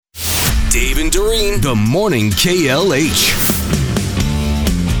Dave and Doreen, the morning KLH.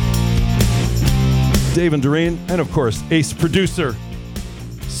 Dave and Doreen, and of course, ace producer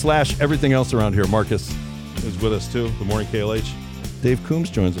 / everything else around here. Marcus is with us too, the morning KLH. Dave Coombs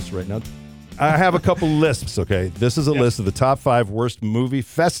joins us right now. I have a couple lists, okay? This is a list of the top 5 worst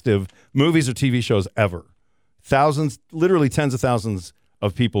festive movies or TV shows ever. Thousands, literally tens of thousands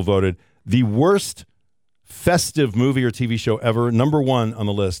of people voted. The worst festive movie or TV show ever, number 1 on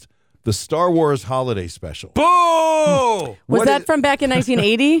the list, the Star Wars Holiday Special. Boo! Was that from back in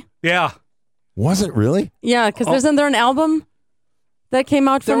 1980? Yeah. Was it really? Yeah, because isn't there an album that came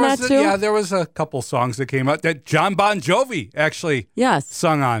out from that too? Yeah, there was a couple songs that came out that John Bon Jovi actually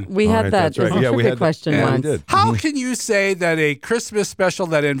sung on. We had that. That's right. Yeah, we had question that. once. Yeah, we did. How can you say that a Christmas special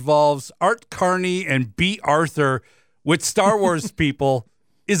that involves Art Carney and B. Arthur with Star Wars people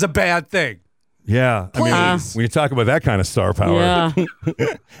is a bad thing? Yeah. I mean, Please. when you talk about that kind of star power. Yeah.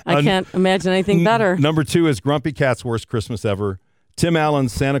 I can't imagine anything better. Number 2 is Grumpy Cat's Worst Christmas Ever. Tim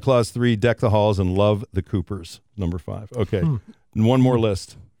Allen's Santa Claus 3, Deck the Halls, and Love the Coopers. Number 5. Okay. And one more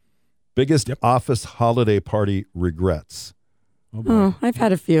list. Biggest office holiday party regrets. Oh, I've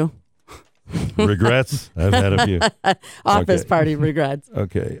had a few. Regrets? I've had a few. Office party regrets.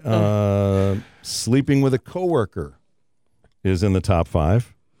 Okay. Sleeping with a coworker is in the top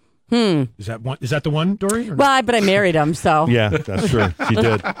 5. Is that the one, Dory? Well, but I married him, so. Yeah, that's true. She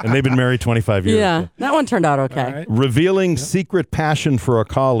did. And they've been married 25 years. Yeah, So. that one turned out okay. Right. Revealing secret passion for a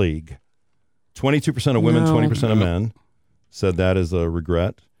colleague. 22% of women, 20% of men said that is a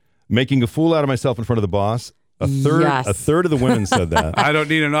regret. Making a fool out of myself in front of the boss. A third of the women said that. I don't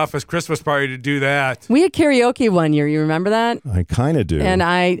need an office Christmas party to do that. We had karaoke one year. You remember that? I kind of do. And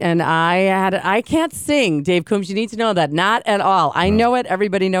I can't sing, Dave Coombs. You need to know that. Not at all. I know it.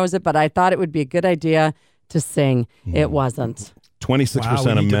 Everybody knows it. But I thought it would be a good idea to sing. It wasn't. 26% Wow,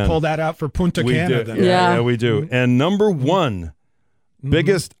 we of need men. to pull that out for Punta We Cana. do. Then. Yeah, Yeah. we do. And number 1,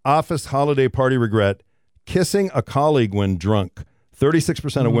 biggest office holiday party regret, kissing a colleague when drunk.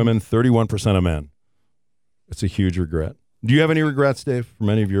 36% of women, 31% of men. It's a huge regret. Do you have any regrets, Dave, from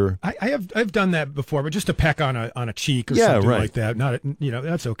any of your? I've done that before, but just to peck on a cheek or Yeah, something right. like that. Not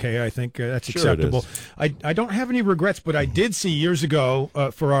that's okay. I think that's Sure it acceptable. is. I don't have any regrets, but I did see years ago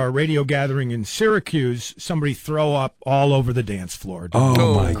for our radio gathering in Syracuse somebody throw up all over the dance floor.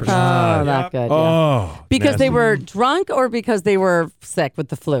 Oh, my Oh, God. not good. Yeah. Oh. Because they nasty. were drunk or because they were sick with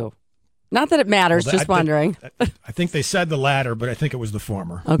the flu? Not that it matters, Well, just wondering. I think they said the latter, but I think it was the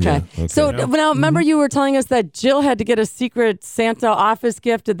former. Okay. Yeah, okay. So Yeah. now, remember you were telling us that Jill had to get a secret Santa office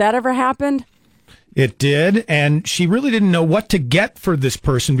gift. Did that ever happen? It did, and she really didn't know what to get for this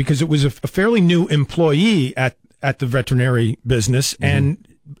person because it was a fairly new employee at the veterinary business, and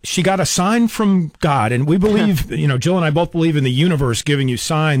she got a sign from God. And we believe, Jill and I both believe in the universe giving you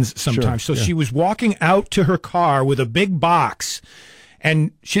signs sometimes. Sure, so yeah. she was walking out to her car with a big box,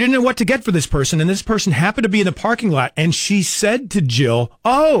 and she didn't know what to get for this person. And this person happened to be in the parking lot, and she said to Jill,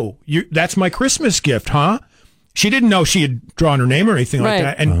 "Oh, that's my Christmas gift, huh?" She didn't know she had drawn her name or anything Right.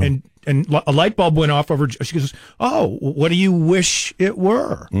 like that. And a light bulb went off over. She goes, "Oh, what do you wish it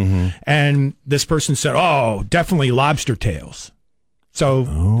were?" And this person said, "Oh, definitely lobster tails."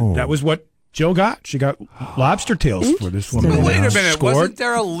 So that was what Jill got. She got lobster tails for this woman. But wait a minute. Scored Wasn't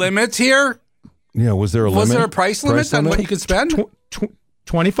there a limit here? Yeah, was there a limit? Was there a price limit on what you could spend?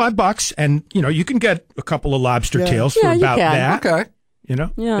 $25, and you can get a couple of lobster tails Yeah, for you about can. that. Okay. Yeah.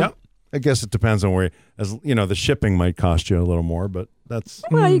 Yep. I guess it depends on where, the shipping might cost you a little more, but that's,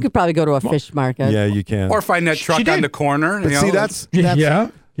 Well, you could probably go to a fish market. yeah, you can. Or find that truck did. on the corner. But see, that's Yeah.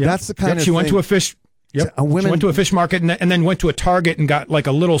 that's the kind of She went thing- to a fish. Yep. A women- She went to a fish market and then went to a Target and got like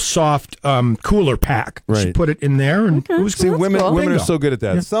a little soft cooler pack. She Right. put it in there, and it was See, cool. women cool. women are Bingo. so good at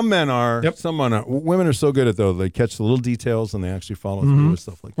that. Yeah. Some men are. Yep. Some men are. Women are so good at though. They catch the little details and they actually follow through with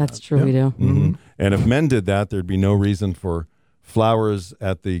stuff like That's that. true. We do. Mhm. And if men did that, there'd be no reason for flowers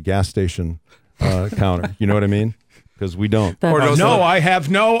at the gas station counter. You know what I mean? Because we don't. That- Or those No, little- I have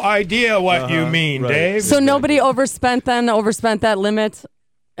no idea what you mean, right. Dave. So nobody overspent that limit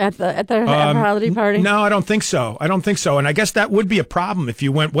at the holiday party? No, I don't think so. And I guess that would be a problem if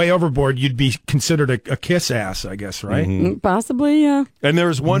you went way overboard. You'd be considered a kiss ass, I guess, right? Possibly, yeah. And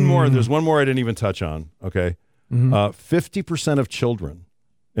there's one more. There's one more I didn't even touch on. Okay, 50% of children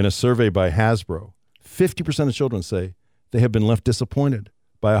in a survey by Hasbro, 50% of children say they have been left disappointed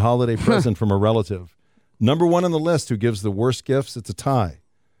by a holiday present from a relative. Number 1 on the list who gives the worst gifts. It's a tie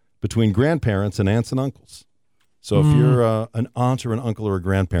between grandparents and aunts and uncles. So if you're an aunt or an uncle or a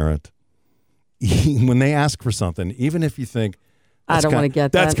grandparent, when they ask for something, even if you think I don't want to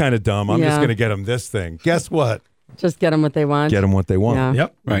get that. that's kind of dumb, I'm just Yeah. going to get them this thing. Guess what? Just get them what they want. Get them what they want. Yeah.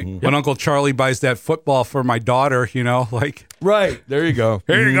 Yep. Right. When Uncle Charlie buys that football for my daughter, like, Right. There you go.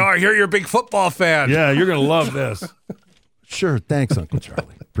 here you go. I hear you're a big football fan. Yeah, you're going to love this. Sure. Thanks, Uncle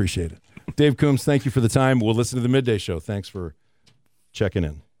Charlie. Appreciate it. Dave Coombs, thank you for the time. We'll listen to the Midday Show. Thanks for checking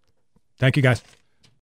in. Thank you, guys.